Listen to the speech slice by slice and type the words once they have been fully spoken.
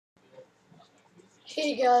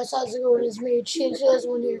Hey guys, how's it going? It's me,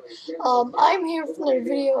 Change2001 here. I'm here for another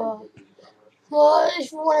video. Well,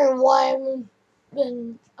 if you're wondering why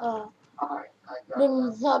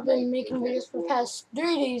I've not been making videos for the past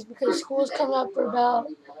 3 days, because school's coming up for about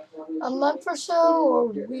a month or so,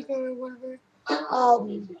 or a week or whatever.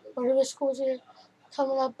 Whatever school's here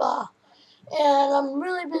coming up. And I'm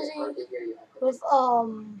really busy with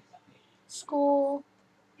school,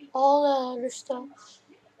 all that other stuff.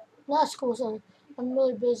 Not school, sorry. I'm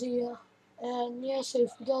really busy. And yeah, so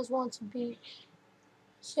if you guys want to be,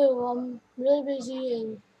 so I'm really busy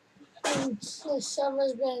and the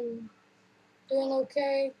summer's been doing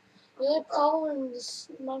okay. The only problem this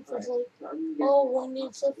month was windy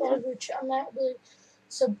and stuff, which I'm not really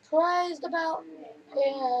surprised about.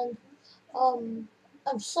 And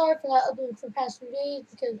I'm sorry for not uploading for the past 3 days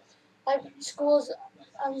because school's,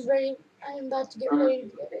 I am about to get ready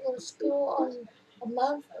to go to school on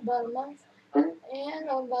about a month. And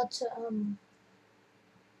I'm about to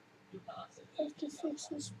have to fix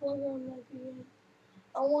this program at the end.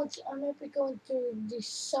 I might be going through the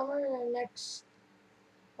summer and next.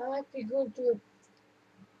 I might be going through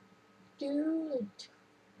do.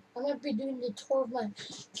 I might be doing the tour of my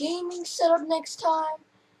gaming setup next time.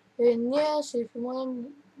 And yeah, so if you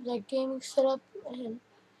want like gaming setup, and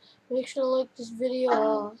make sure to like this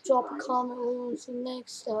video. Drop a comment. What you want to see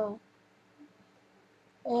next.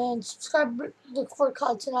 And subscribe, look for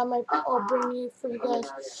content I'll bring you for you guys.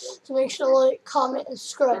 So make sure to like, comment, and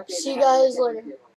subscribe. See you guys later.